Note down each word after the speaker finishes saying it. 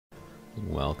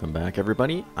Welcome back,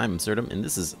 everybody. I'm Serdum, and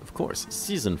this is, of course,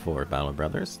 Season 4 Battle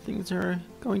Brothers. Things are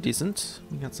going decent.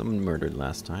 We got someone murdered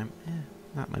last time.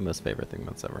 Not my most favorite thing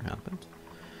that's ever happened.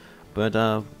 But,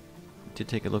 to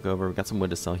take a look over, we've got some wood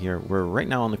to sell here. We're right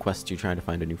now on the quest to try to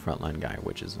find a new frontline guy,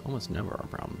 which is almost never our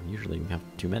problem. Usually we have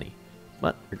too many.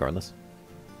 But, regardless.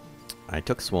 I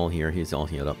took Swole here. He's all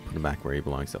healed up. Put him back where he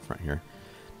belongs up front here.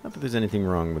 Not that there's anything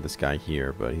wrong with this guy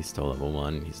here, but he's still level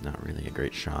 1. He's not really a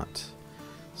great shot.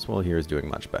 Swole here is doing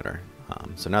much better.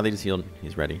 So now that he's healed,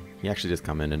 he's ready. He actually just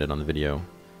commented on the video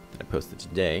that I posted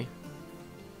today,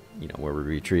 you know, where we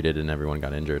retreated and everyone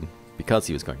got injured because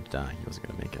he was going to die. He wasn't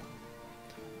going to make it.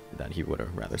 That he would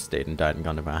have rather stayed and died and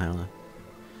gone to Valhalla.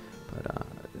 But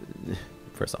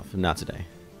first off, not today.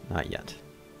 Not yet.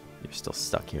 You're still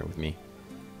stuck here with me.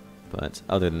 But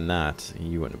other than that,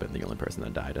 you wouldn't have been the only person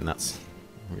that died, and that's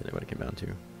really what it came down to.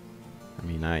 I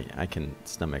mean, I can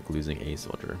stomach losing a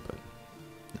soldier, but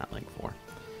not like 4.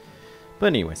 But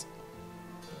anyways,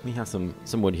 we have some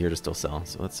wood here to still sell,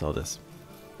 so let's sell this.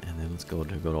 And then let's go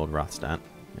to good old Rothstadt,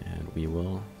 and we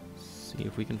will see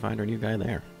if we can find our new guy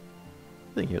there.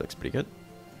 I think he looks pretty good.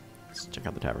 Let's check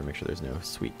out the tavern, make sure there's no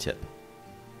sweet tip.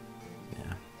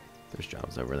 Yeah, there's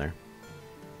jobs over there.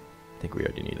 I think we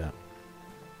already need that.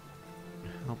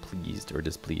 How pleased or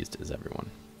displeased is everyone?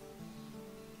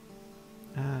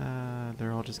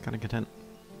 They're all just kind of content.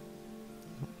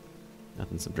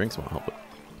 Nothing some drinks won't help it.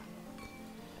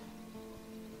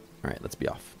 Alright, let's be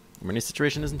off. Money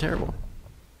situation isn't terrible.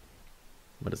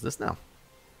 What is this now?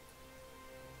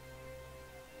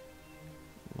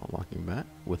 While walking back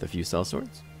with a few cell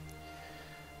swords.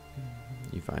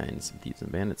 You find some thieves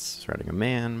and bandits surrounding a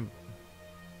man.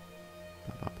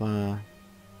 Blah blah blah.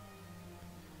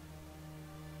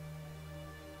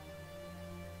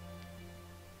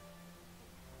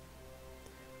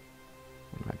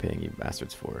 What am I paying you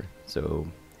bastards for? So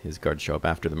his guards show up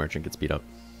after the merchant gets beat up.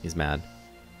 He's mad.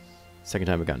 Second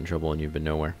time we got in trouble and you've been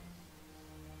nowhere.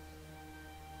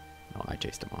 Oh, I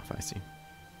chased him off, I see.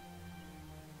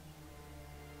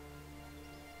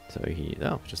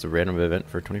 So just a random event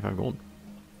for 25 gold.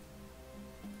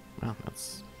 Wow,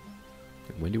 that's...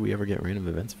 When do we ever get random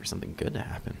events for something good to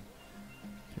happen?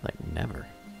 I feel like never.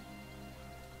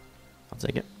 I'll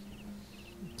take it.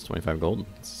 It's 25 gold.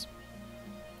 It's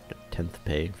 10th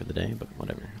pay for the day, but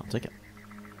whatever. I'll take it.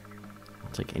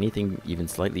 I'll take anything even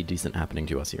slightly decent happening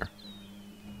to us here.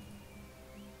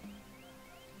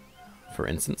 For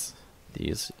instance,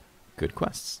 these good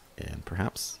quests, and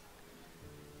perhaps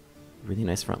really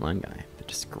nice frontline guy. The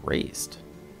Disgraced.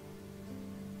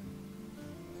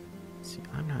 See,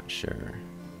 I'm not sure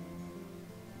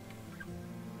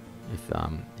if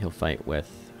he'll fight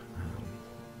with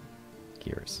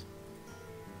Gears.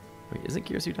 Wait, is it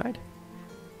Gears who died?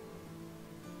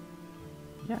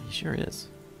 Yeah, he sure is.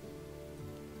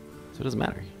 So it doesn't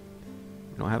matter.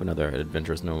 We don't have another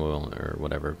adventurous noble or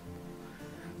whatever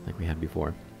like we had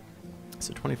before.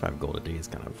 So 25 gold a day is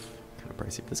kind of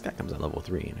pricey. But this guy comes at level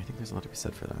 3, and I think there's a lot to be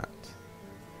said for that.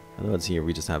 Otherwise here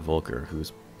we just have Volker,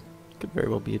 who's could very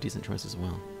well be a decent choice as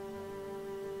well.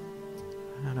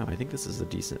 I don't know, I think this is a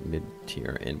decent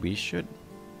mid-tier, and we should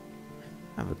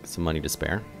have some money to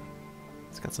spare.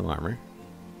 It's got some armor.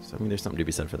 So I mean there's something to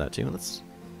be said for that too. Let's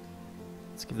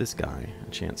give this guy a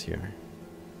chance here.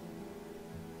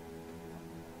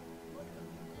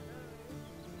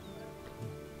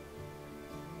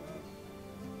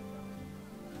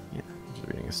 Yeah, just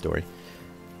reading a story.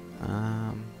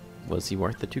 Was he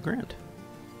worth the 2 grand?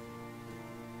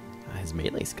 His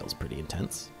melee skill's pretty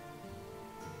intense.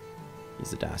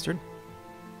 He's a dastard.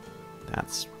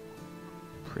 That's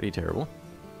pretty terrible.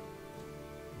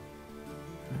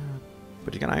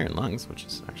 But he got iron lungs, which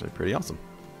is actually pretty awesome.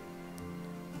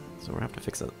 So we'll have to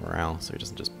fix that morale so he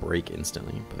doesn't just break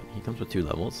instantly. But he comes with 2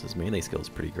 levels. His melee skill is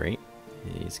pretty great.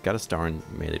 He's got a star in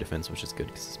melee defense, which is good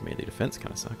because his melee defense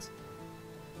kind of sucks.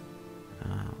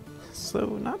 So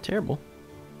not terrible.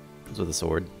 Comes with a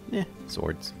sword. Yeah,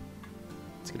 swords.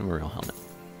 Let's get him a real helmet.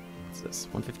 What's this?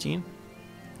 115?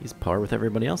 He's par with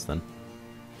everybody else then.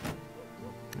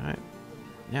 Alright.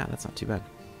 Yeah, that's not too bad.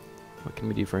 What can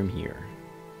we do for him here?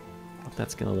 Up that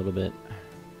skill a little bit.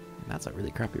 That's a really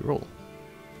crappy roll.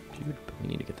 Dude, but we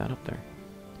need to get that up there.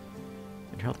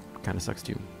 And your health kind of sucks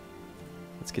too.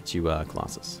 Let's get you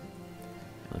Colossus.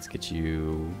 Let's get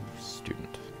you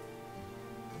Student.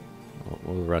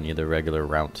 We'll run you the regular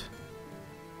route.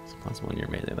 It's possible in your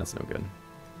melee, that's no good.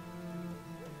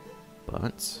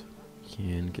 But you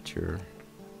can get your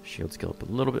shield skill up a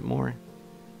little bit more.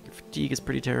 Your fatigue is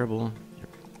pretty terrible. Your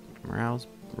morale's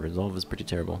resolve is pretty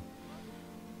terrible.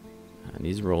 And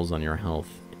these rolls on your health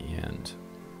and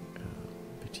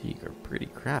fatigue are pretty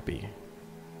crappy,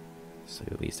 to say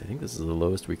the least. I think this is the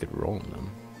lowest we could roll in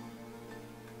them.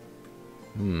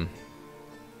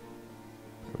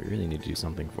 We really need to do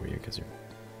something for you, because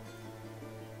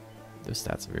those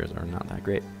stats of yours are not that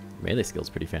great. Melee skill's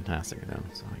pretty fantastic, though,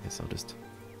 so I guess I'll just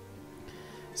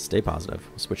stay positive.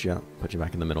 We'll switch you out, put you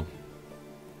back in the middle.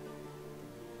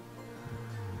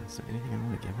 Is there anything I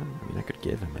want to give him? I mean, I could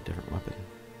give him a different weapon.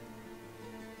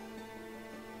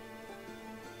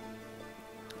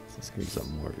 So this gives up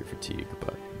more of your fatigue,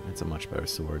 but it's a much better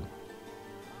sword.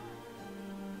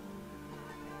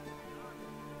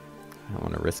 I don't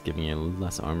want to risk giving you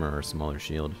less armor or a smaller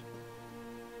shield.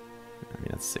 I mean,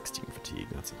 that's 16 fatigue.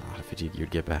 That's a lot of fatigue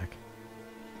you'd get back.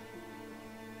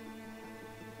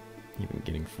 Even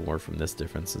getting 4 from this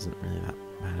difference isn't really that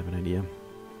bad of an idea.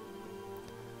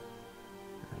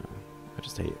 I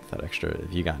just hate that extra.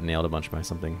 If you got nailed a bunch by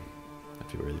something, I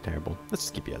feel really terrible. Let's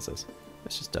just keep you as is.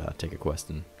 Let's just take a quest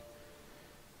and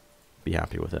be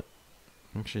happy with it.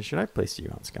 Actually, should I place you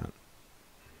on Scott?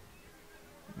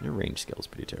 Your range skill is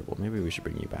pretty terrible. Maybe we should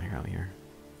bring you back out here.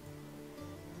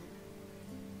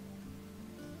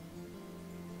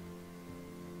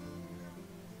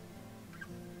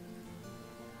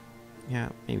 Yeah,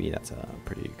 maybe that's a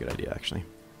pretty good idea, actually.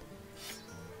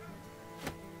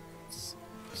 Let's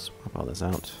swap all this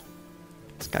out.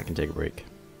 This guy can take a break.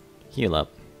 Heal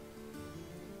up.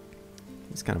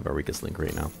 He's kind of our weakest link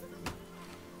right now.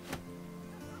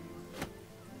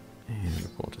 And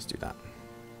we'll just do that.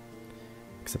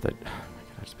 Except that, oh my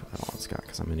god, I just put that all on Scott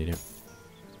because I'm an idiot.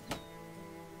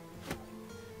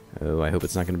 Oh, I hope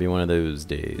it's not going to be one of those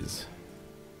days.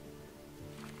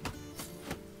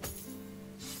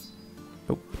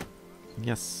 Oh,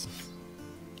 yes.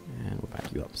 And we'll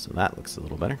back you up, so that looks a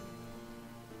little better.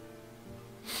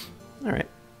 Alright.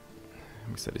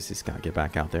 I'm excited to see Scott get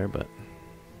back out there, but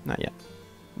not yet.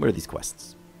 What are these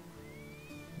quests?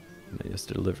 They just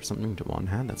deliver something to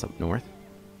Wanhad, that's up north.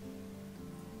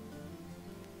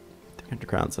 300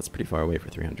 crowns, that's pretty far away for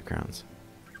 300 crowns.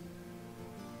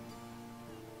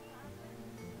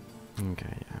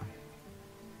 Okay, yeah.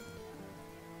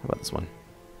 How about this one?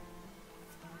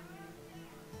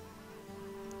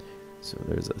 So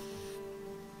there's a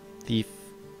thief,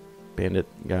 bandit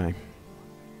guy.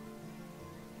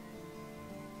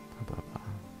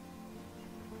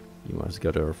 You want us to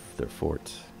go to their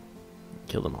fort,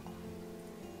 kill them all.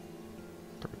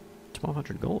 For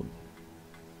 1,200 gold.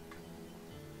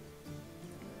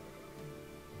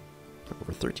 For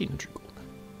over 1,300 gold.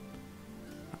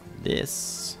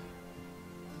 This.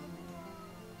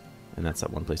 And that's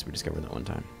that one place we discovered that one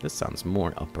time. This sounds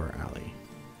more up our alley.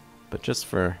 But just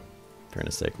for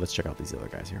fairness sake, let's check out these other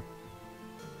guys here.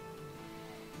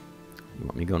 You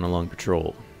want me going along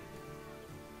patrol?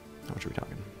 How much are we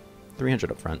talking?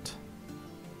 300 up front.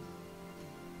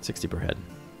 60 per head.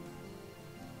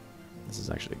 This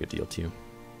is actually a good deal too.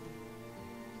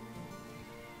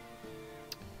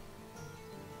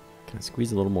 Can I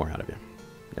squeeze a little more out of you?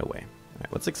 No way.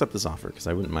 Alright, let's accept this offer, because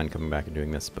I wouldn't mind coming back and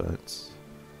doing this, but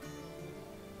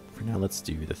for now let's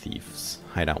do the Thieves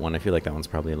Hideout one. I feel like that one's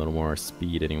probably a little more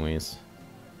speed anyways.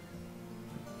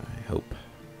 I hope.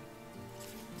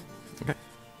 Okay.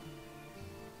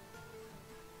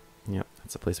 Yep,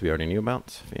 that's a place we already knew about.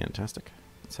 Fantastic.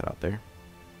 Let's head out there.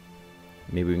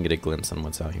 Maybe we can get a glimpse on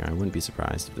what's out here. I wouldn't be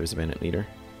surprised if there's a bandit leader.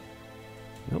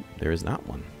 Nope, there is not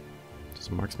one.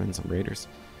 Just marksmen, some raiders.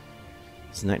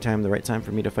 Is nighttime the right time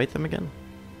for me to fight them again?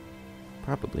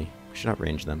 Probably. We should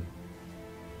outrange them.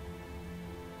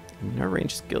 I mean, our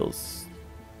range skills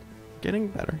getting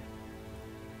better.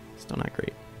 Still not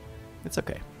great. It's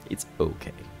okay. It's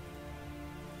okay.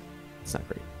 It's not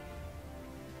great.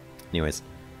 Anyways.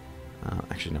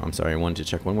 Actually, no, I'm sorry. I wanted to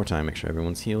check one more time. Make sure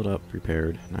everyone's healed up,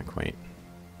 repaired. Not quite.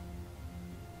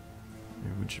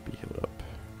 Everyone should be healed up.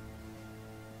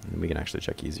 And we can actually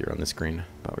check easier on this screen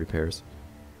about repairs.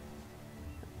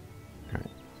 Alright.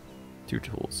 2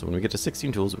 tools. So when we get to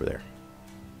 16 tools, we're there.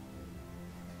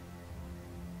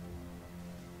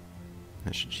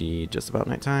 That should be just about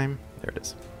nighttime. There it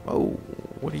is. Oh,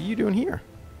 what are you doing here?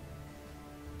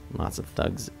 Lots of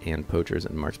thugs and poachers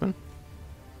and marksmen.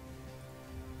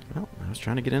 Well, I was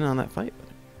trying to get in on that fight, but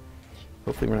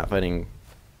hopefully we're not fighting...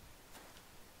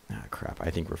 Ah, crap. I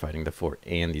think we're fighting the fort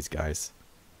and these guys.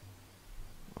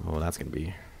 Oh, that's going to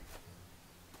be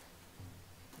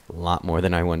a lot more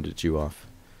than I wanted to chew off.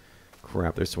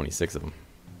 Crap, there's 26 of them.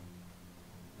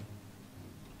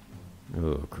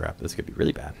 Oh, crap. This could be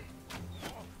really bad.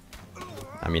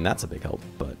 I mean, that's a big help,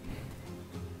 but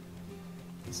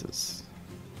this is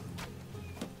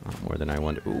a lot more than I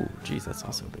wanted. Ooh, geez, that's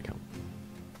also a big help.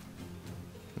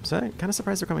 I'm kind of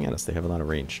surprised they're coming at us. They have a lot of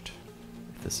ranged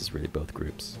if this is really both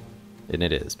groups. And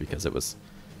it is, because it was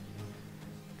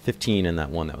 15 and that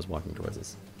one that was walking towards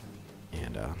us.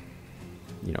 And,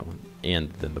 you know, and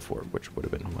then the fort, which would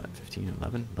have been, what, 15,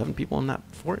 11? 11 people in that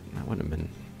fort? That wouldn't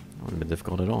have been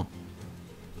difficult at all.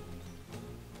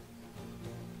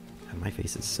 And my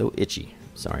face is so itchy.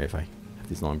 Sorry if I have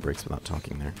these long breaks without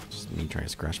talking there. Just me trying to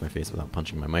scratch my face without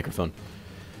punching my microphone.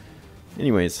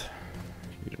 Anyways,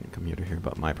 you didn't come here to hear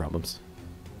about my problems.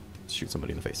 Let's shoot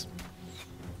somebody in the face.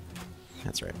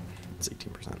 That's right. It's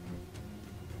 18%.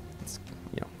 That's,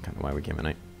 you know, kind of why we came at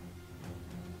night.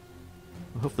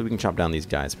 Well, hopefully we can chop down these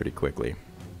guys pretty quickly.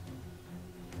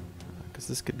 Because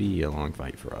this could be a long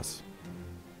fight for us.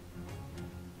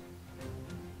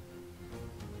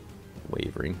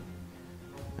 Wavering.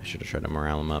 I should have tried to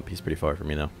morale him up. He's pretty far from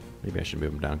me, though. Maybe I should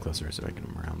move him down closer so I can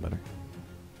morale him better.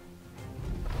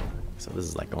 So this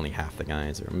is like only half the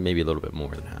guys, or maybe a little bit more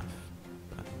than half.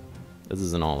 But this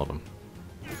isn't all of them.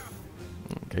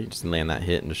 Okay, just land that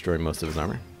hit and destroy most of his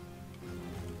armor.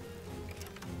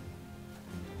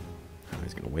 Oh,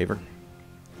 he's going to waver.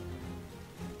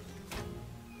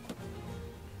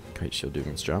 Kite shield doing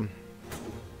its job.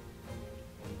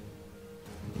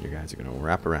 Your guys are going to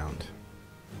wrap around.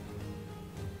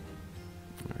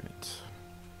 Alright.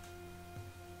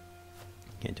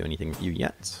 Can't do anything with you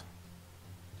yet.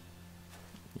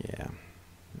 Yeah,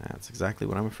 that's exactly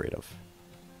what I'm afraid of.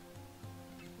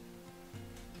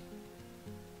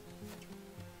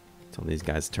 Some of these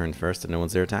guys turned first and no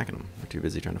one's there attacking them. They're too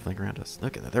busy trying to flank around us.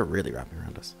 Look at that, they're really wrapping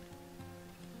around us.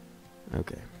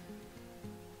 Okay.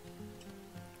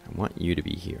 I want you to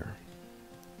be here.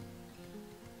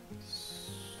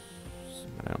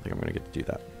 But I don't think I'm going to get to do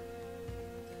that.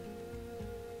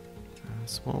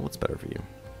 Small, what's better for you?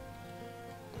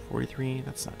 43?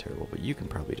 That's not terrible, but you can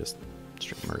probably just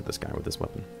straight murder this guy with this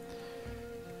weapon.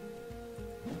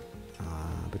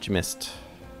 But you missed.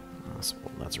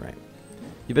 Well, that's right.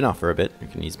 You've been off for a bit. You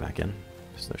can ease back in.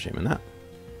 There's no shame in that.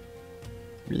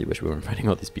 Really wish we weren't fighting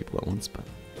all these people at once, but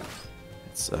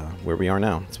it's where we are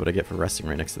now. That's what I get for resting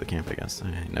right next to the camp, I guess.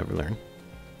 I never learn.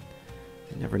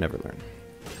 Never learn.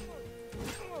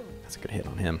 That's a good hit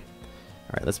on him.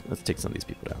 All right, let's take some of these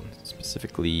people down.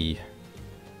 Specifically,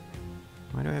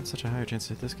 why do I have such a higher chance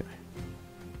to hit this guy?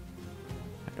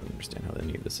 I don't understand how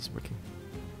any of this is working.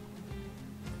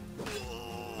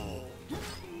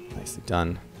 Nicely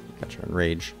done. Got your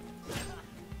enrage.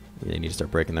 They need to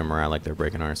start breaking their morale like they're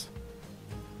breaking ours.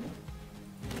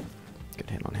 Good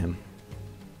hit on him.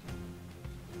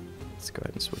 Let's go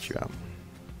ahead and switch you out.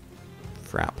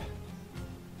 Frap.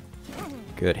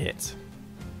 Good hit.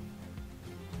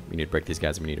 We need to break these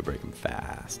guys, and we need to break them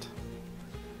fast.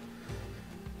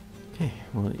 Okay,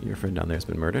 well, your friend down there has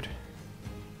been murdered.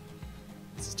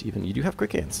 Steven, you do have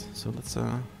quick hands, so let's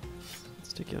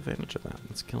take advantage of that.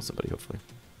 Let's kill somebody, hopefully.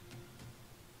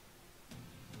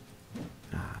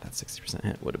 Ah, that 60%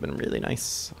 hit would have been really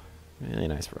nice. Really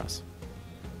nice for us.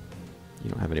 You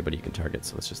don't have anybody you can target,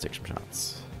 so let's just take some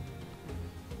shots.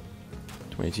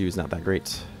 22 is not that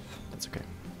great. That's okay.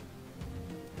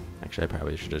 Actually, I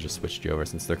probably should have just switched you over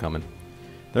since they're coming.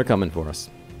 They're coming for us.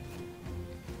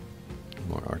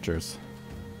 More archers.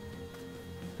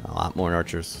 A lot more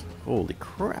archers. Holy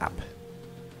crap.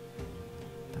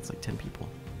 That's like 10 people.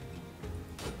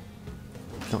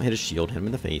 Don't hit his shield. Hit him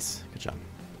in the face. Good job.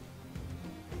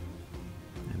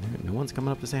 And no one's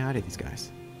coming up to say hi to these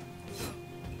guys.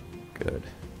 Good.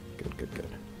 Good.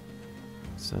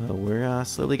 So we're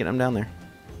slowly getting them down there.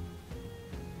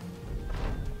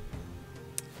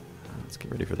 Let's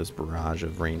get ready for this barrage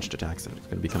of ranged attacks that's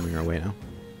going to be coming our way now.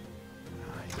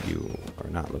 You are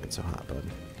not looking so hot, bud.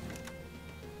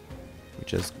 We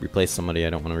just replaced somebody. I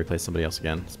don't want to replace somebody else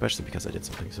again, especially because I did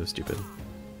something so stupid.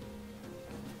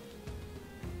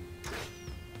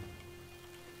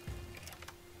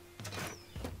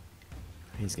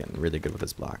 He's getting really good with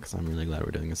his blocks. I'm really glad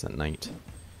we're doing this at night.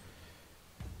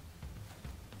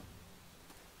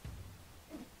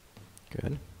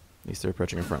 Good. At least they're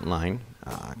approaching our front line.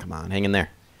 Ah, come on, hang in there.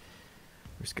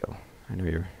 Let's go. I know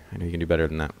you can do better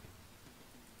than that.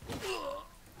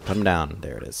 Put him down.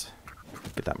 There it is.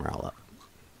 Get that morale up.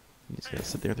 You just gotta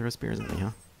sit there and throw spears at me,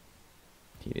 huh?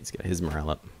 He needs to get his morale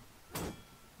up.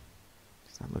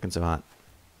 He's not looking so hot.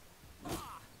 Okay,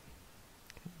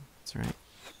 that's right.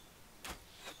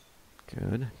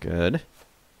 Good.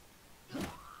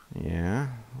 Yeah,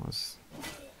 I was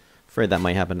afraid that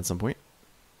might happen at some point.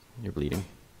 You're bleeding.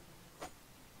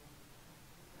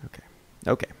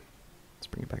 Okay. Let's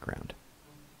bring it back around.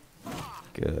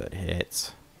 Good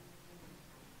hits.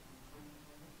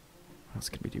 What else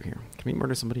can we do here? Can we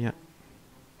murder somebody yet?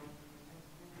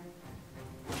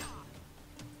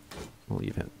 We'll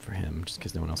leave it for him just in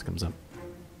case no one else comes up.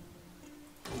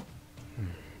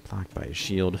 Blocked by his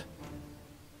shield.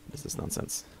 What is this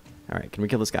nonsense? Alright, can we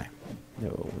kill this guy?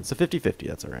 No, it's a 50-50,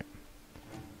 that's alright.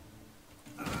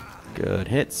 Good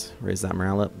hits. Raise that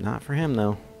morale up. Not for him,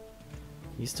 though.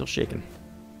 He's still shaking.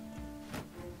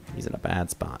 He's in a bad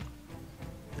spot.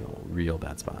 A real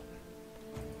bad spot.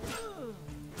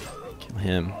 Kill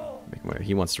him. Make him aware.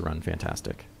 He wants to run.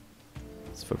 Fantastic.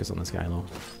 Let's focus on this guy a little.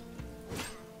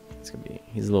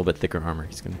 He's a little bit thicker armor.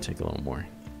 He's going to take a little more.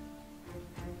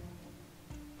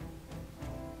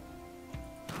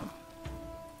 Come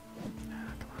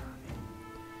on.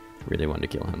 Really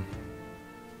wanted to kill him.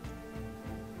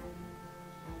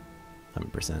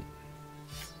 11%.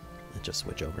 Let's just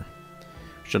switch over.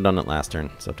 Should have done it last turn,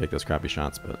 so I'll take those crappy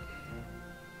shots, but...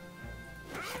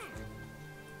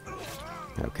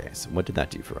 Okay, so what did that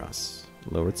do for us?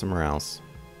 Lowered some morales.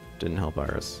 Didn't help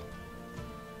ours.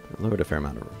 But lowered a fair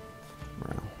amount of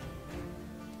morale.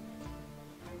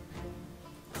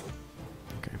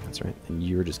 Okay, that's right. And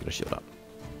you're just going to shield up.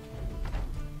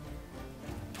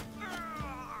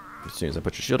 As soon as I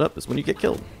put your shield up is when you get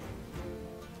killed.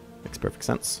 Makes perfect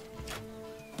sense.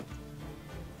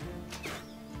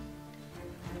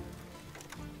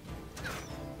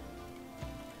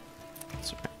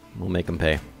 That's right. We'll make them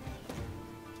pay.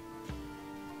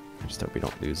 I just hope we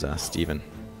don't lose Steven.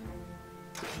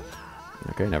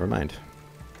 Okay, never mind.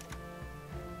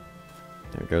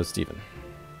 There goes Steven.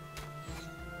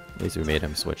 At least we made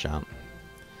him switch out.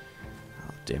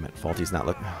 Oh, damn it. Faulty's not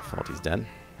looking. Faulty's dead.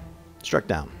 Struck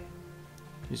down.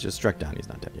 He's just struck down. He's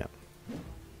not dead yet.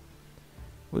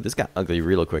 Ooh, this got ugly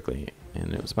real quickly.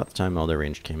 And it was about the time all their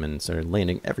range came in and started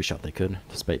landing every shot they could,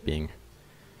 despite being,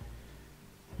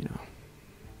 you know,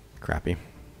 crappy.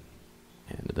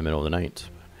 And in the middle of the night.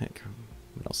 Heck,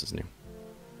 what else is new?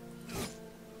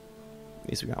 At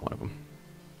least we got one of them.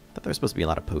 I thought there were supposed to be a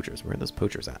lot of poachers. Where are those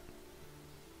poachers at?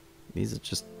 These are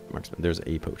just marksmen. There's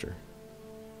a poacher.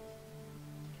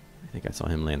 I think I saw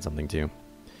him land something too.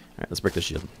 Alright, let's break the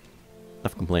shield.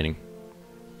 Enough complaining.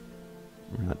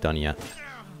 We're not done yet.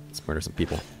 Let's murder some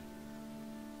people.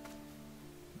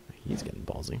 He's getting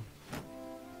ballsy.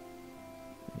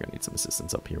 We're gonna need some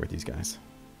assistance up here with these guys.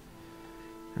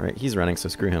 Alright, he's running, so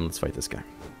screw him. Let's fight this guy.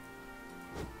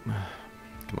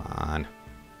 Come on.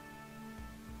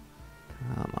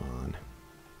 Come on.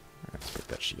 Alright, let's break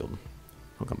that shield.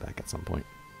 He'll come back at some point.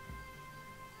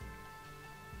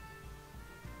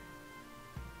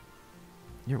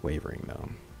 You're wavering, though.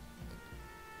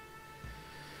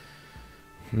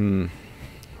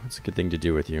 What's a good thing to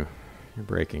do with you? You're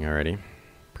breaking already.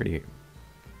 Pretty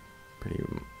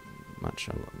much.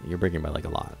 You're breaking by like a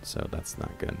lot, so that's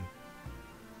not good.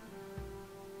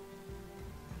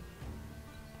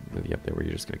 Move you up there where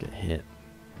you're just gonna get hit.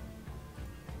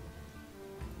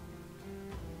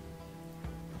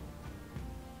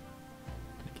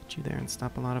 Gonna get you there and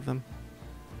stop a lot of them.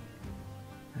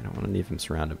 I don't want to leave him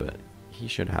surrounded, but he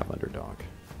should have underdog.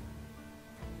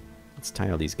 Let's tie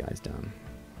all these guys down.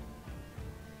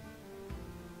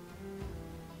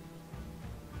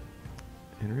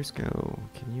 And Rusco,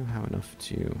 can you have enough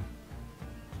to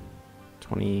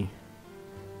 20,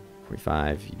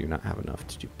 45? You do not have enough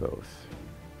to do both.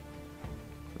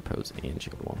 Repose and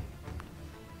shield wall.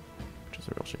 Which is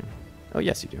a real shame. Oh,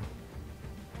 yes, you do.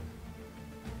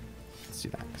 Let's do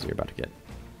that, because you're about to get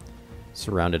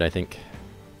surrounded, I think.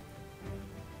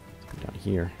 Let's come down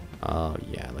here. Oh,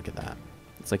 yeah, look at that.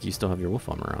 It's like you still have your wolf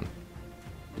armor on,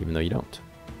 even though you don't.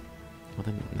 Well,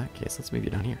 then, in that case, let's move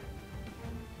you down here.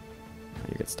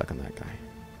 You get stuck on that guy.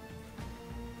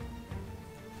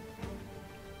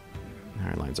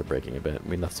 Our lines are breaking a bit.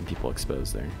 We left some people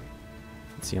exposed there.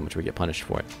 Let's see how much we get punished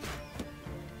for it.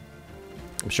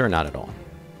 I'm sure not at all.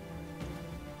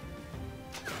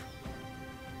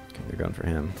 Okay, they're going for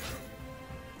him.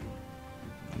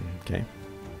 Okay.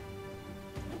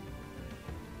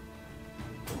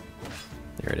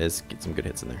 There it is. Get some good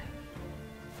hits in there.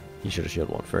 He should have shield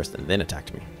walled first and then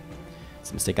attacked me.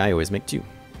 It's a mistake I always make too.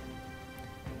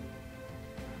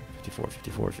 54,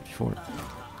 54, 54.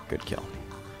 Good kill.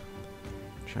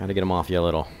 Trying to get him off you a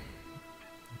little.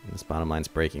 And this bottom line's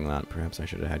breaking a lot. Perhaps I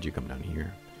should have had you come down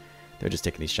here. They're just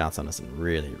taking these shots on us and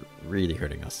really, really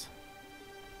hurting us.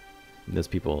 And those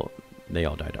people, they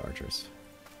all died to archers.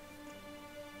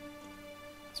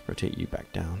 Let's rotate you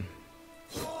back down.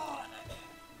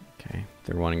 Okay,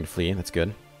 they're wanting to flee. That's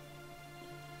good.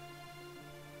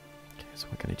 Okay, so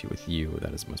what can I do with you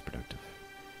that is most productive?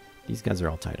 These guys are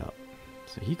all tied up.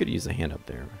 So he could use a hand up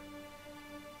there.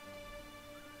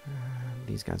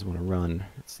 These guys want to run.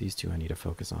 It's these two I need to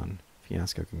focus on.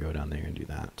 Fiasco can go down there and do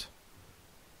that.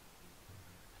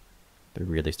 They're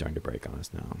really starting to break on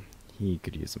us now. He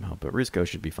could use some help, but Rusko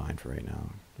should be fine for right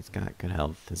now. He's got good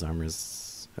health. His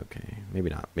armor's okay. Maybe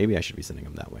not. Maybe I should be sending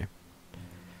him that way.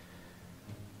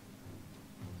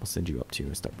 I'll send you up too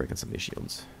and start breaking some of these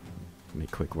shields.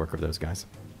 Make quick work of those guys.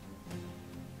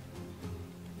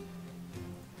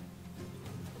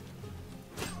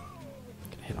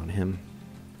 Get a hit on him.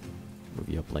 Move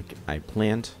you up like I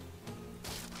planned.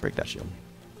 Break that shield.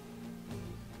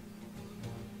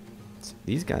 So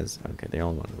these guys, okay, they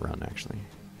all want to run actually.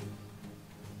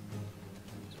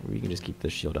 So we can just keep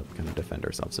this shield up, kind of defend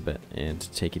ourselves a bit, and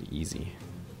take it easy.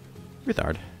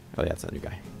 Ruthard. Oh yeah, that's our new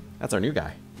guy. That's our new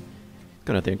guy.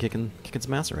 Going out there and kicking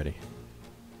some ass already.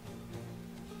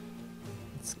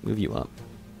 Let's move you up.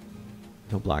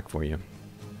 He'll block for you.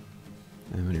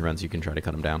 And when he runs, you can try to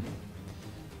cut him down.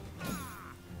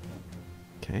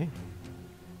 Okay.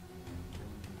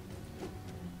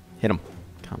 Hit him.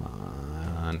 Come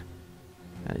on.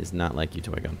 That is not like you,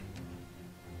 Toy Gun.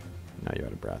 Now you're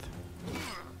out of breath.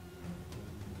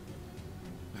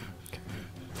 Okay.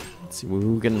 Let's see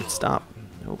who can stop.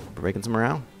 Nope, breaking some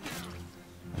morale.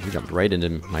 He jumped right into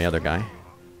my other guy.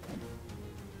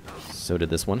 So did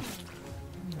this one.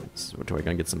 So Toy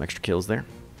Gun get some extra kills there.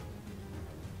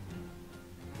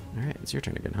 Alright, it's your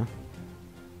turn again, huh?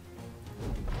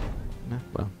 Nah,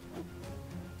 well.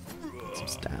 Some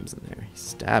stabs in there. He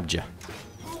stabbed you.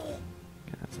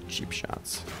 Got some cheap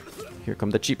shots. Here come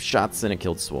the cheap shots, and it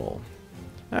killed Swole.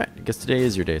 Alright, I guess today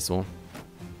is your day, Swole.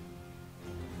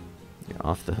 You're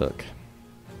off the hook.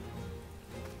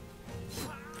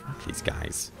 Fuck these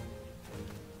guys.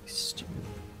 These stupid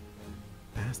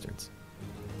bastards.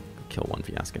 Go kill one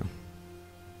Fiasco.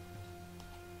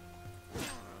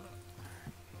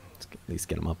 Let's at least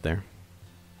get him up there.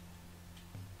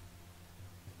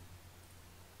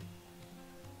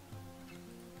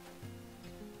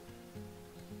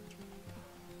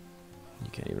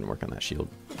 You can't even work on that shield.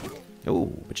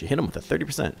 Oh, but you hit him with a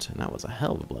 30%, and that was a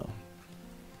hell of a blow.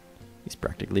 He's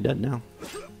practically dead now.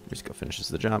 Just go finishes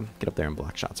the job. Get up there and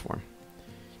block shots for him.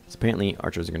 So apparently,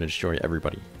 archers are going to destroy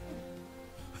everybody.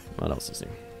 What else is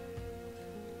new?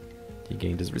 He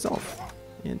gained his resolve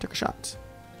and took a shot.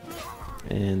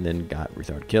 And then got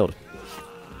Ruthard killed.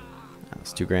 That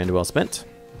was $2 grand well spent.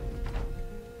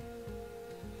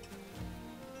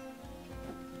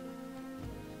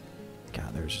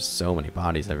 God, there's just so many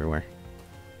bodies everywhere.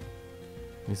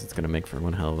 At least it's going to make for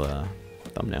one hell of a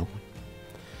thumbnail.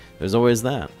 There's always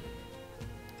that.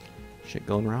 Shit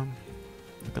going wrong?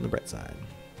 Look on the bright side.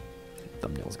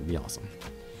 Thumbnail's going to be awesome.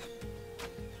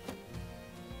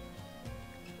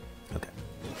 Okay.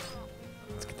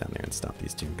 Let's get down there and stop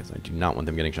these two, because I do not want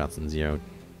them getting shots in Zio.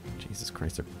 Jesus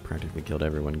Christ, I practically killed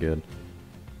everyone good.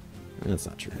 I mean, that's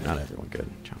not true. Not everyone good.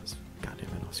 God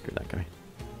damn it, I'll screw that guy.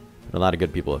 But a lot of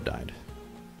good people have died.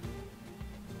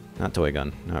 Not Toy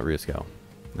Gun, not Rusko,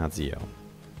 not Zio.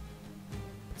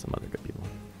 But some other good people.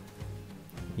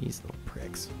 These little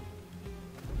pricks.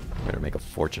 Better make a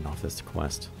fortune off this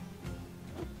quest.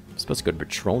 I'm supposed to go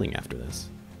patrolling after this.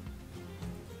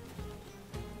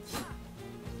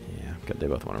 Yeah, good. They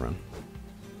both want to run.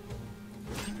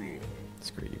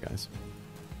 Screw you guys.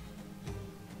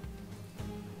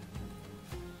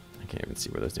 I can't even see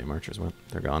where those damn archers went.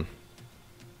 They're gone.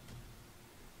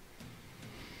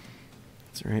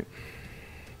 That's alright.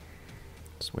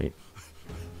 Just wait.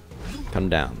 Come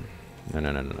down. No.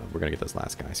 We're gonna get this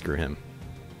last guy. Screw him.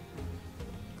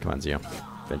 Come on, Zio.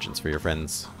 Vengeance for your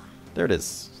friends. There it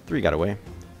is. 3 got away.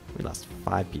 We lost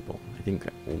 5 people. I think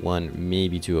 1,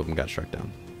 maybe 2 of them got struck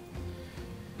down.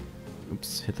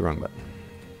 Oops, hit the wrong button.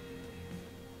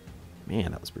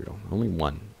 Man, that was brutal. Only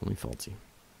 1. Only faulty.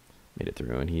 Made it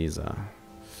through, and he's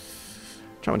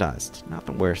traumatized. Not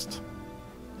the worst.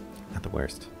 Not the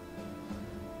worst.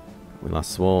 We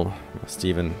lost Swole. We lost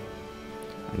Steven.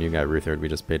 A new guy, Ruthard, we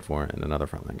just paid for, and another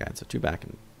frontline guy. So 2 back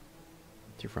and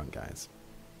 2 front guys.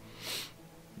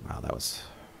 Wow, that was...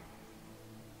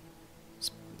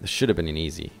 This should have been an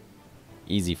easy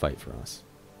fight for us.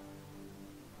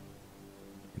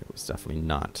 It was definitely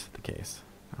not the case.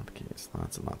 Not the case.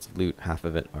 Lots and lots of loot. Half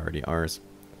of it already ours.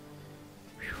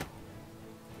 Whew.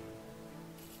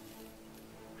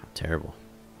 How terrible.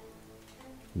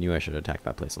 Knew I should have attacked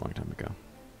that place a long time ago.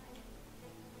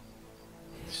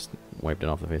 Just wiped it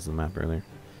off the face of the map earlier.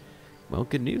 Well,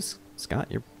 good news,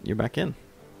 Scott. You're back in.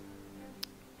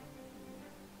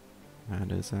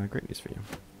 That is great news for you,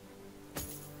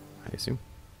 I assume.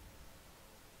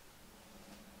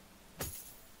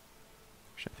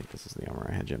 Actually, I think this is the armor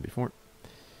I had you in before.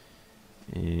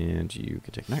 And you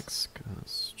can take next,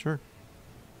 because sure.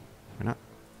 Why not?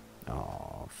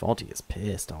 Oh, Faulty is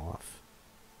pissed off.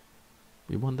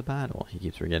 We won the battle. He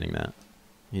keeps forgetting that.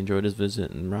 He enjoyed his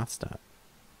visit in Rothstadt.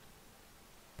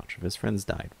 A bunch of his friends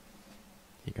died.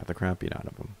 He got the crap beat out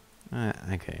of him.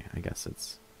 Okay, I guess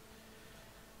it's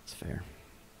fair.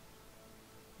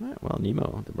 Alright, well,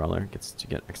 Nemo, the brawler, gets to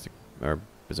get or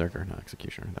Berserker, not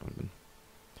Executioner. That would have been.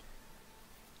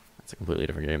 That's a completely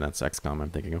different game. That's XCOM I'm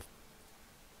thinking of.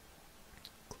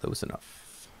 Close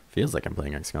enough. Feels like I'm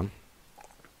playing XCOM.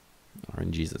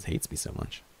 RNGesus hates me so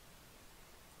much.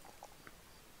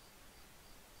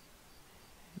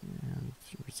 And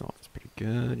your resolve is pretty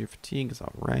good. Your fatigue is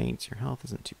alright. Your health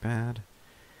isn't too bad.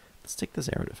 Let's take this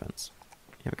arrow defense.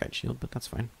 You have a guide shield, but that's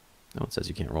fine. No one says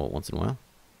you can't roll it once in a while.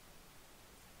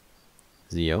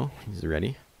 Zio, he's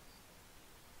ready.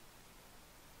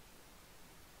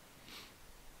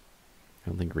 I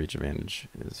don't think reach advantage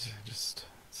is just,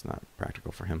 it's not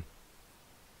practical for him.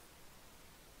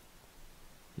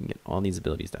 You can get all these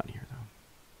abilities down here,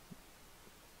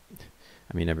 though.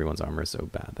 I mean, everyone's armor is so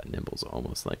bad that Nimble's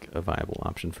almost like a viable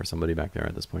option for somebody back there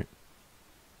at this point.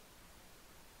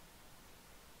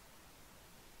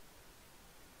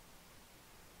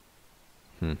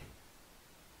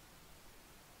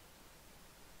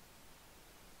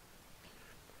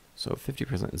 So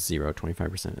 50% is 0,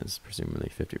 25% is presumably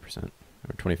 50%,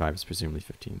 or 25 is presumably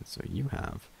 15, so you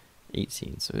have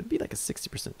 18, so it'd be like a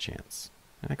 60% chance.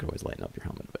 And I could always lighten up your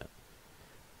helmet a bit.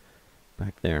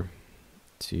 Back there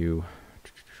to,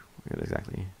 what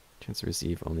exactly, chance to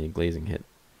receive only a glazing hit.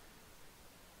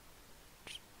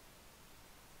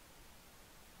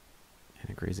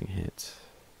 And a grazing hit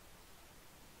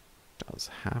does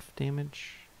half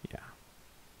damage? Yeah,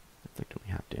 inflict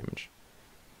only half damage.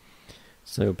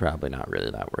 So probably not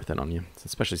really that worth it on you,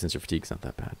 especially since your fatigue's not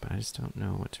that bad, but I just don't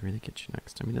know what to really get you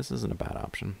next. I mean, this isn't a bad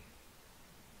option.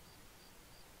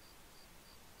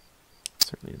 It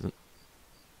certainly isn't.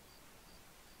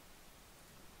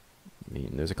 I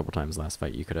mean, there's a couple times last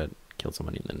fight you could have killed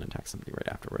somebody and then attacked somebody right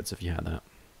afterwards if you had that.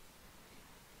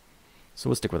 So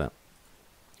we'll stick with that.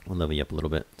 We'll level you up a little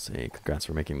bit. Say congrats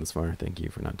for making this far. Thank you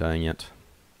for not dying yet.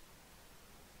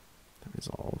 The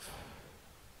resolve.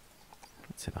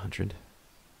 Let's hit 100.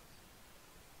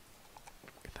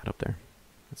 Get that up there.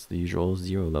 That's the usual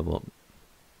 0 level up.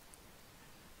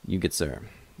 You get sir.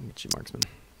 Get you marksman.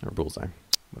 Or bullseye.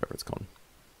 Whatever it's called.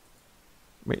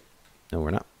 Wait. No,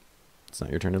 we're not. It's not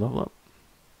your turn to level up.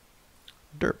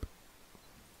 Derp.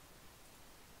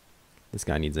 This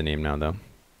guy needs a name now, though.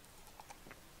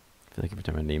 I feel like every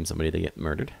time I name somebody, they get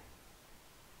murdered.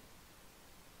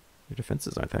 Your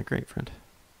defenses aren't that great, friend.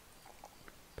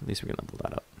 But at least we can level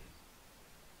that up.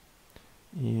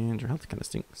 And your health kind of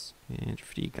stinks. And your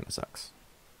fatigue kind of sucks.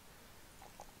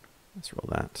 Let's roll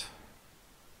that.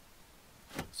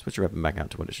 Switch your weapon back out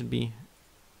to what it should be.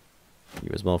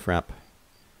 You as well, Frap.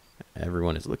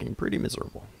 Everyone is looking pretty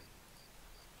miserable.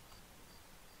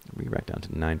 We're back down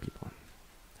to 9 people.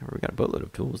 However, we got a boatload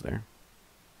of tools there.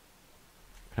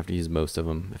 Have to use most of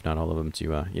them, if not all of them,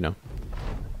 to, you know,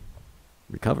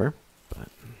 recover. But,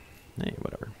 hey,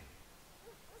 whatever.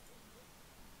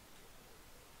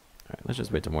 Alright, let's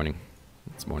just wait till morning.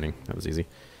 It's morning. That was easy.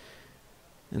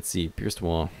 Let's see. Pierced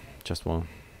wall. Chest wall.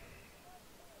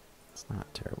 It's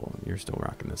not terrible. You're still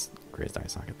rocking this grazed eye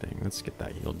socket thing. Let's get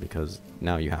that healed because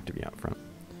now you have to be out front.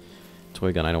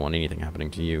 Toy gun, I don't want anything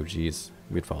happening to you. Jeez,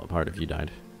 we'd fall apart if you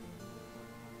died.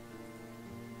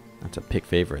 Not to pick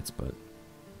favorites, but...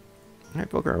 Alright,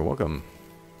 Volker, welcome.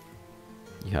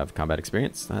 You have combat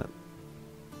experience. That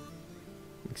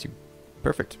makes you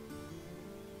perfect.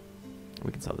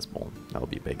 We can sell this bowl. That'll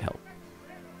be a big help.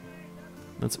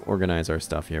 Let's organize our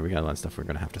stuff here. We got a lot of stuff we're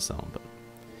going to have to sell, but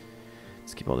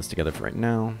let's keep all this together for right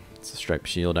now. It's a striped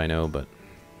shield, I know, but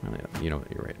well, yeah, you know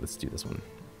what, you're right. Let's do this one.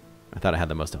 I thought I had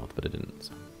the most health, but it didn't.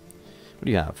 So. What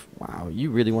do you have? Wow, you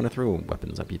really want to throw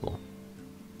weapons at people.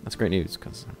 That's great news,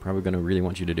 because I'm probably going to really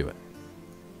want you to do it.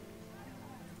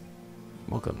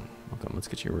 Welcome. Welcome. Let's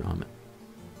get you your helmet.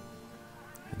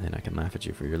 And then I can laugh at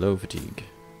you for your low fatigue.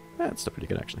 That's still pretty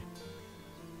good, actually.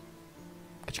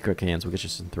 Get your quick hands. We'll get you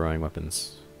some throwing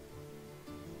weapons.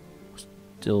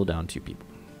 Still down 2 people.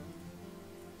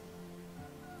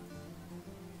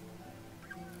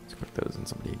 Let's put those in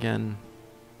somebody again.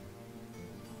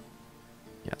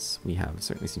 Yes, we have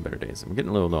certainly seen better days. And we're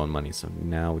getting a little low on money, so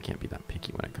now we can't be that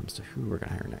picky when it comes to who we're going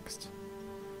to hire next.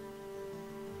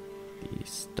 The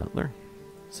Stutler?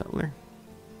 Settler?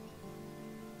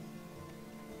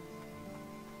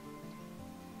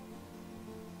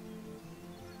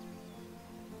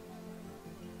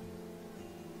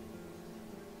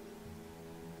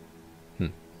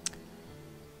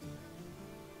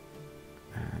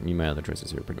 I mean, my other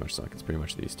choices here pretty much suck. It's pretty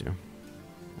much these two.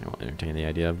 I won't entertain the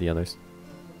idea of the others.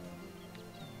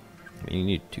 I mean, you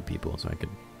need 2 people, so I could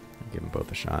give them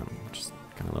both a shot, which is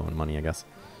kind of low on money, I guess.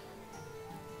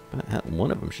 But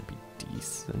one of them should be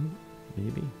decent,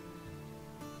 maybe.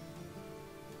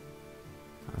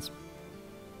 Oh, that's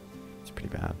pretty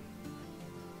bad.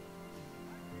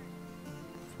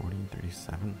 40,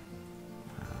 37.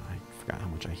 I forgot how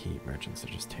much I hate merchants.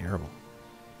 They're just terrible.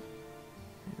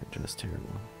 They're just terrible.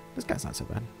 This guy's not so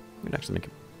bad. We'd actually make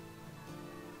him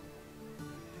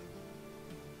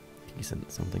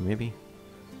decent something, maybe.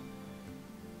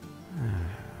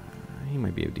 He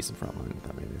might be a decent frontline with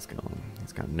that melee skill.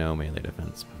 He's got no melee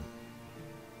defense.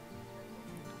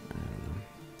 I don't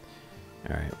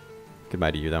know. Alright.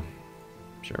 Goodbye to you, though.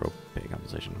 Sure, we'll pay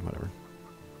compensation, whatever.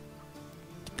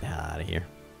 Get the hell out of here.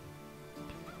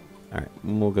 Alright,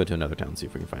 we'll go to another town, see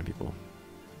if we can find people.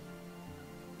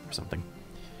 Or something.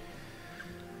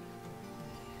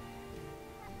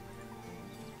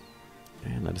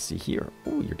 And let us see here.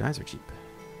 Oh, your dyes are cheap.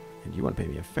 And you want to pay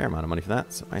me a fair amount of money for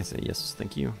that, so I say yes,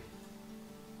 thank you.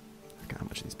 Look at how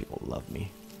much these people love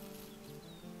me.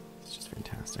 It's just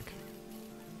fantastic.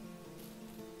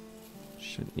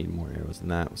 Shouldn't need more arrows than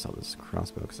that. We'll sell this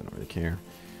crossbow because I don't really care.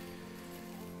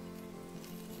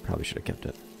 Probably should have kept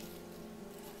it.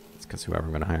 It's because whoever I'm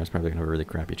going to hire is probably going to have a really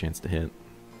crappy chance to hit.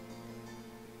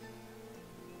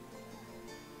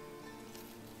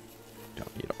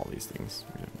 Don't need all these things.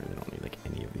 We really don't need like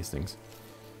any of these things.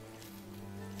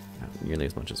 Not nearly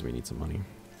as much as we need some money.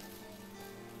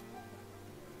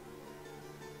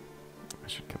 I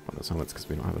should have kept one of those helmets because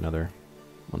we don't have another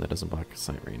one that doesn't block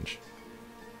sight range.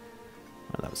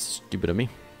 Oh, that was stupid of me.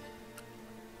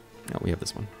 No, we have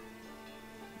this one.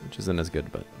 Which isn't as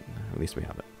good, but at least we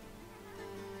have it.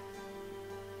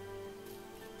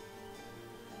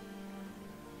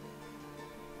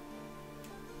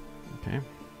 Okay.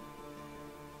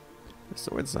 The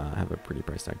swords have a pretty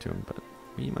price tag to them, but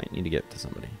we might need to get to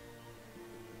somebody.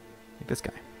 Like this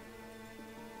guy.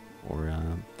 Or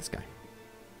this guy.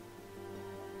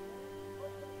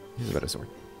 Here's a better sword.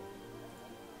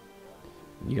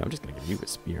 I'm just going to give you a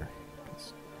spear,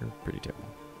 because you're pretty terrible.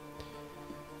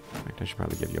 In fact, I should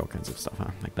probably give you all kinds of stuff,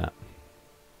 huh? Like that.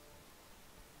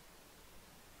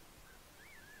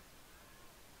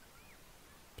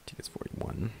 Fatigue is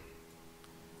 41.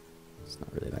 It's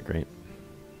not really that great.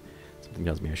 Something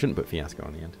tells me I shouldn't put Fiasco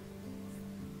on the end.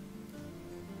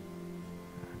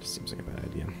 It just seems like a bad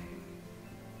idea.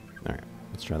 Alright,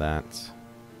 let's try that.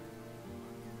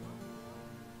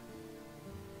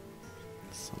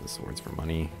 Sell the swords for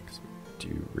money, because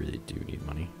we really do need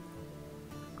money.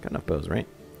 Got enough bows, right?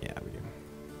 Yeah, we do.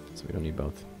 So we don't need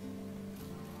both.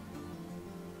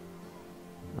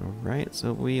 Alright,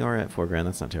 so we are at 4 grand.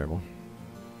 That's not terrible.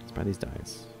 Let's buy these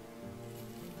dies.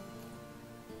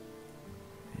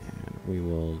 And we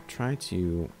will try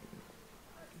to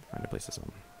find a place to sell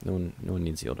them. No one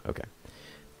needs healed. Okay.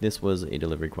 This was a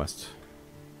delivery quest.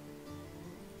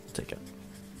 We'll take it.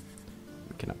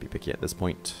 We cannot be picky at this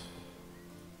point.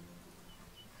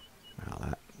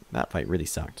 Wow, that fight really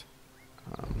sucked.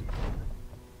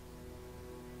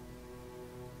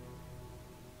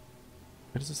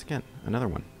 What is this again? Another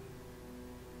one.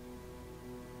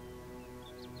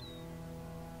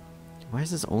 Why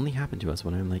does this only happen to us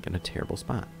when I'm like in a terrible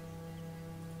spot?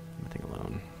 Nothing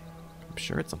alone. I'm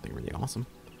sure it's something really awesome.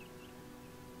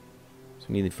 So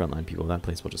we need the frontline people. That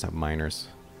place will just have miners.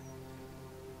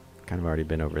 Kind of already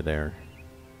been over there.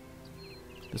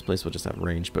 This place will just have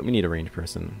range, but we need a range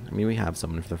person. I mean, we have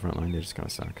someone for the front line. They just kind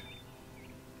of suck.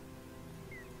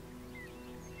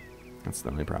 That's the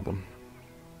only problem.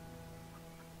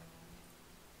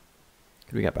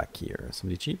 Who do we got back here?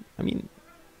 Somebody cheap? I mean,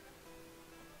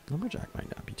 Lumberjack might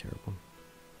not be terrible.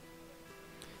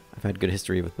 I've had good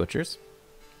history with butchers.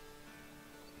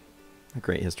 Not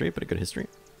great history, but a good history.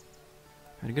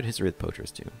 I had a good history with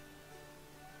poachers, too.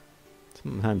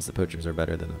 Sometimes the poachers are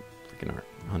better than the freaking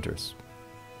hunters.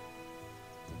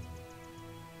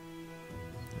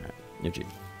 Alright, you're cheap.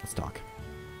 Let's talk.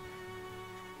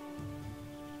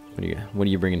 What are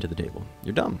you bringing to the table?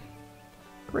 You're dumb.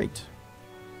 Great.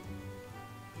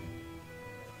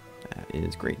 That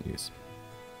is great news.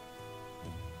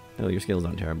 Oh, your skills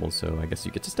aren't terrible, so I guess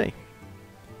you get to stay.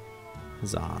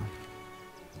 Huzzah.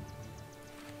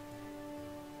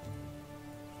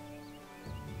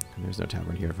 And there's no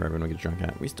tavern here for everyone to get drunk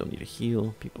at. We still need a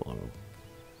heal. People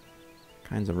are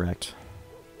kinds of wrecked.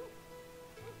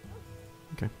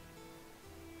 Okay.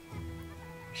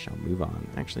 We shall move on.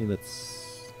 Actually,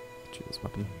 let's get you this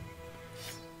weapon.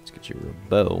 Let's get you a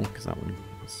bow, because that one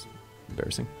was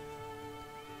embarrassing.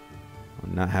 I'll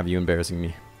not have you embarrassing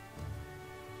me.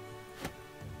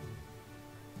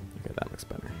 Okay, that looks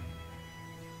better.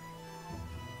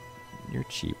 You're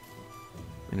cheap.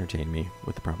 entertain me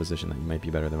with the proposition that you might be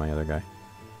better than my other guy.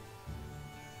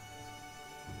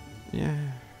 Yeah.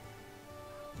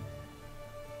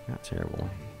 Not terrible.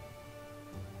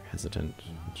 Hesitant,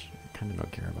 which I kind of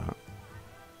don't care about.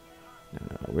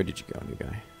 No. Where did you go, new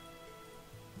guy?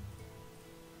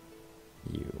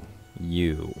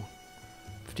 You.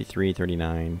 53,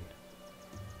 39.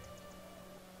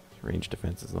 Range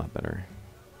defense is a lot better.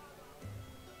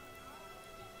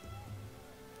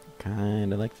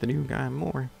 Kinda like the new guy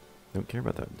more. Don't care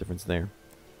about the difference there.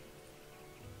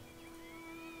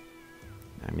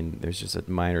 I mean, there's just a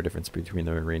minor difference between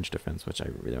the range defense, which I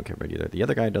really don't care about either. The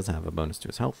other guy does have a bonus to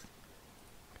his health,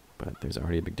 but there's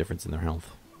already a big difference in their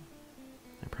health.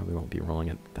 I probably won't be rolling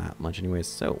it that much anyways,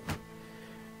 so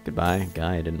goodbye,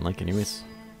 guy I didn't like anyways.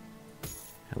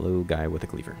 Hello, guy with a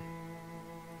cleaver.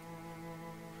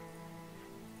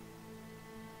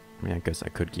 I mean, I guess I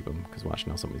could keep him, because watch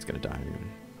now somebody's going to die.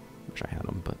 I wish I had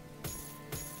him, but I'm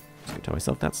just going to tell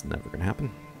myself that's never going to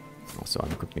happen. Also,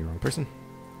 I'm clicking the wrong person,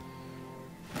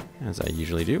 as I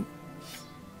usually do.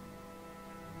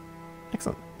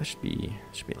 Excellent. This should be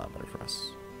a lot better for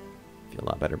us. Feel a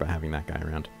lot better about having that guy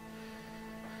around.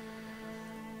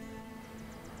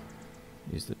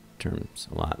 Use the terms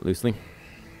a lot loosely.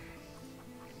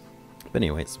 But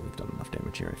anyways, we've done enough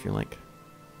damage here, I feel like.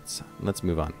 Let's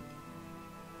move on.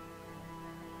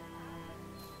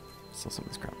 Sell some of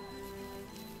this crap.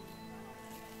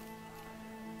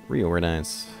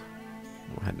 Reorganize.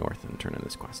 We'll head north and turn in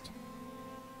this quest.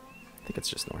 I think it's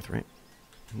just north, right?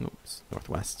 Nope, it's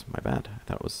northwest. My bad.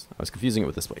 I was confusing it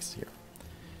with this place here.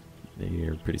 They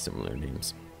are pretty similar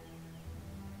names.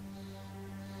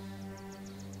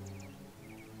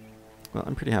 Well,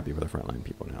 I'm pretty happy with the frontline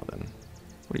people now. Then,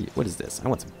 what is this? I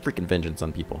want some freaking vengeance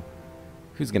on people.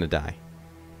 Who's gonna die?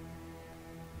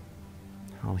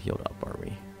 How healed up are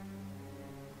we?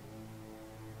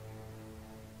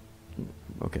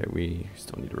 Okay, we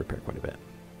still need to repair quite a bit.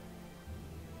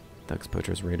 Thugs,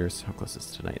 poachers, raiders. How close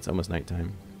is it tonight? It's almost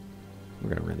nighttime. We're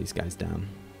gonna run these guys down.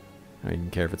 I don't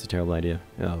even care if it's a terrible idea.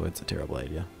 Oh, it's a terrible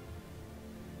idea.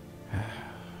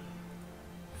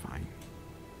 Fine.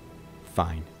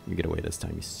 Fine. You get away this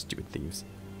time, you stupid thieves.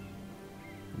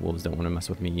 Wolves don't want to mess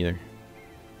with me either.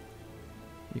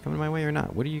 You coming my way or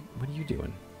not? What are you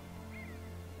doing?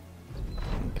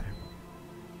 Okay.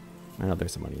 I know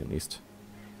there's some money at least.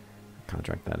 A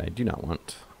contract that I do not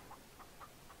want.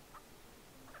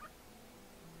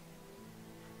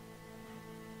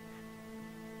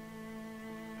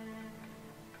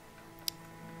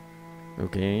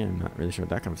 Okay, I'm not really sure what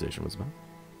that conversation was about.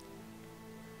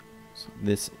 So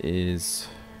this is...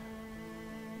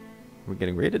 We're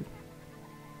getting raided?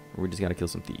 Or we just gotta kill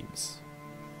some thieves?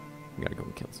 We gotta go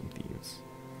and kill some thieves.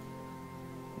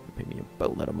 Pay me a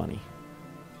boatload of money.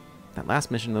 That last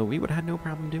mission, though, we would have had no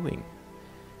problem doing.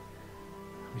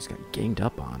 We just got ganged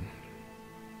up on.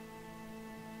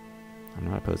 I'm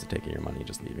not opposed to taking your money,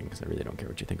 just leaving, because I really don't care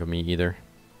what you think of me either.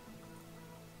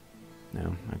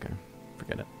 No? Okay.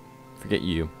 Forget it. Forget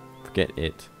you. Forget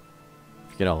it.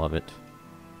 Forget all of it.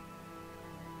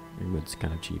 Your wood's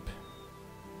kind of cheap.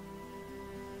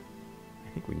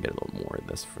 I think we can get a little more of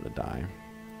this for the dye.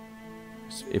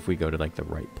 If we go to, like, the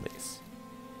right place.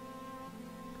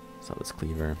 Sell this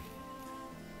cleaver.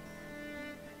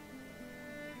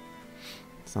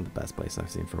 It's not the best place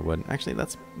I've seen for wood. Actually,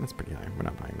 that's pretty high. We're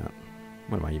not buying that.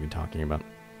 What am I even talking about?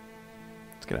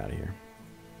 Let's get out of here.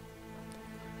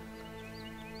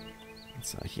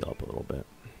 Let's heal up a little bit.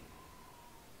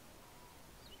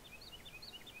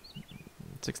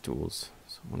 6 tools.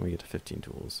 So when we get to 15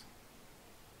 tools,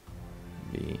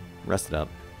 be rested up,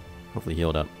 hopefully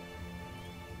healed up.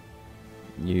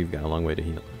 You've got a long way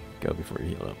to go before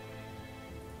you heal up.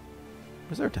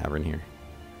 Was there a tavern here?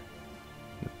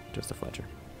 No, just a Fletcher.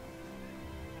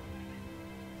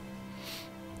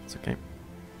 It's okay.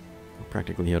 We're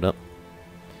practically healed up.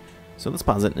 So let's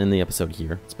pause it in the episode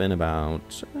here. It's been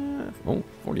about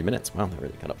 40 minutes. Wow, that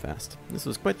really got up fast. This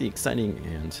was quite the exciting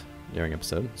and daring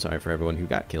episode. Sorry for everyone who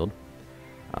got killed.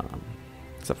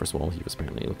 Except for Swole, he was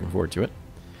apparently looking forward to it.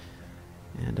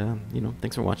 And, you know,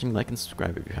 thanks for watching. Like and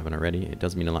subscribe if you haven't already. It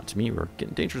does mean a lot to me. We're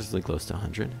getting dangerously close to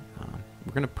 100.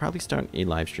 We're going to probably start a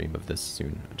live stream of this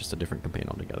soon. Just a different campaign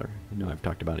altogether. I know I've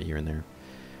talked about it here and there.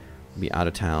 We'll be out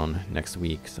of town next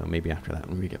week, so maybe after that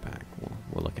when we get back,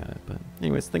 we'll look at it. But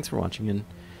anyways, thanks for watching, and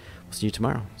we'll see you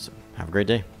tomorrow. So have a great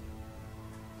day.